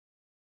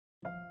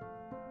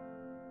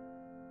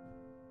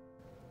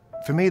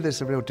For me,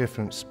 there's a real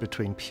difference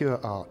between pure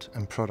art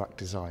and product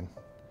design.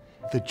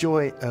 The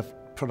joy of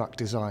product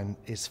design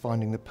is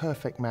finding the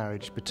perfect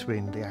marriage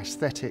between the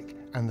aesthetic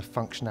and the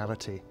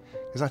functionality,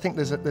 because I think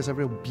there's a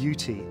real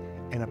beauty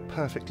in a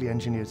perfectly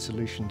engineered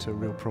solution to a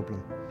real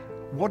problem.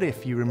 What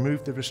if you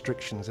remove the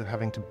restrictions of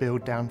having to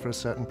build down for a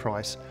certain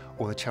price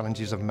or the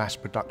challenges of mass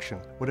production?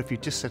 What if you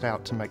just set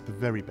out to make the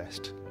very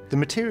best? The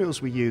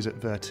materials we use at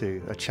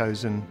Vertu are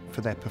chosen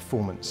for their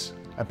performance,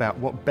 about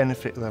what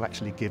benefit they'll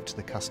actually give to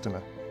the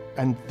customer.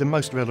 And the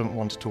most relevant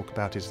one to talk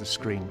about is the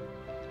screen.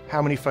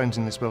 How many phones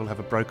in this world have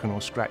a broken or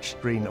scratched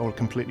screen or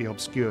completely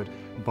obscured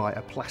by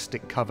a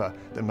plastic cover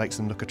that makes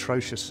them look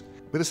atrocious?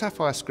 With a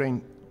sapphire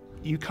screen,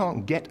 you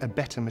can't get a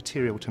better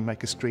material to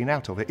make a screen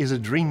out of. It is a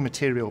dream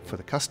material for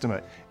the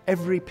customer.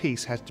 Every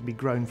piece has to be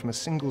grown from a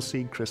single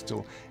seed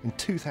crystal in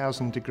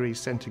 2000 degrees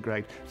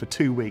centigrade for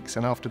 2 weeks,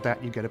 and after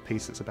that you get a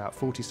piece that's about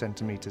 40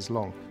 centimeters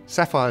long.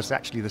 Sapphire is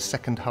actually the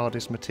second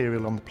hardest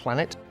material on the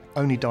planet.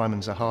 Only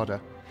diamonds are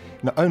harder.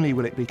 Not only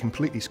will it be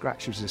completely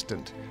scratch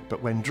resistant,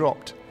 but when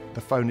dropped,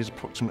 the phone is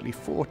approximately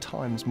 4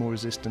 times more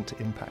resistant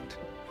to impact.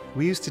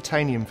 We use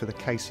titanium for the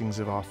casings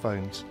of our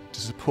phones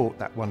to support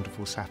that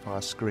wonderful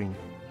sapphire screen.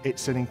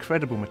 It's an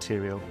incredible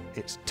material.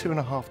 It's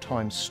 2.5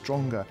 times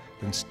stronger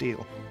than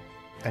steel,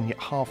 and yet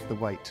half the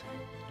weight.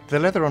 The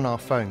leather on our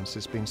phones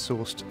has been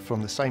sourced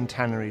from the same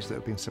tanneries that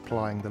have been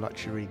supplying the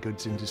luxury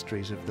goods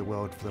industries of the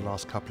world for the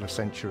last couple of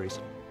centuries.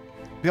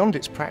 Beyond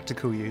its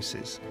practical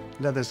uses,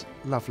 leather's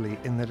lovely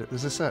in that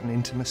there's a certain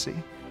intimacy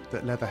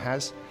that leather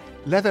has.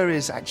 Leather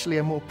is actually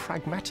a more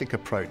pragmatic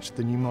approach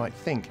than you might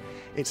think.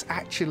 It's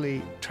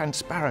actually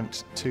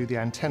transparent to the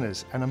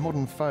antennas, and a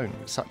modern phone,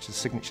 such as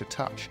Signature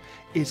Touch,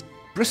 is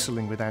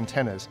bristling with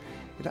antennas.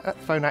 That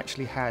phone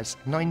actually has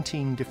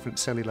 19 different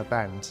cellular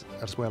bands,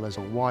 as well as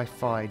a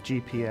Wi-Fi,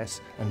 GPS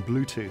and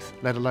Bluetooth,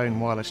 let alone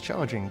wireless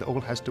charging, that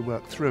all has to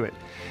work through it.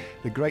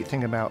 The great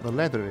thing about the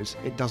leather is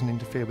it doesn't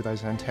interfere with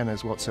those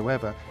antennas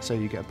whatsoever, so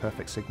you get a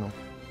perfect signal.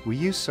 We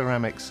use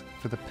ceramics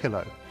for the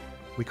pillow.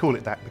 We call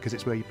it that because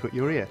it's where you put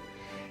your ear.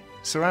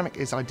 Ceramic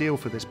is ideal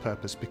for this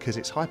purpose because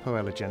it's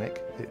hypoallergenic,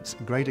 it's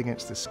great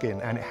against the skin,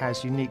 and it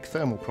has unique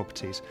thermal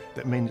properties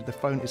that mean that the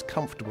phone is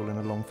comfortable in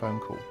a long phone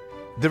call.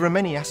 There are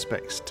many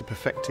aspects to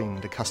perfecting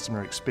the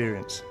customer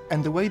experience,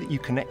 and the way that you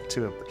connect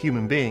to a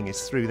human being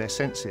is through their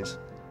senses.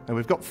 Now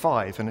we've got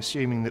 5, and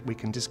assuming that we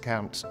can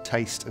discount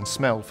taste and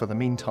smell for the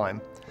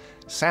meantime,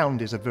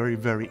 sound is a very,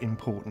 very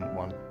important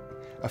one.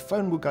 A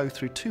phone will go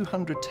through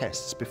 200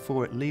 tests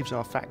before it leaves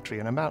our factory,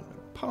 and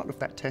part of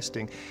that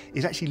testing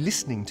is actually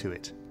listening to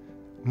it.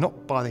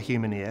 Not by the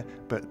human ear,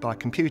 but by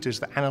computers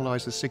that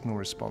analyse the signal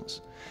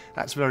response.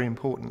 That's very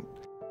important.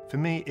 For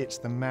me, it's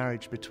the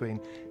marriage between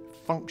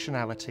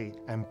functionality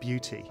and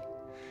beauty.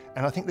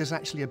 And I think there's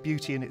actually a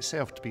beauty in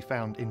itself to be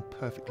found in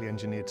perfectly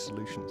engineered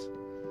solutions.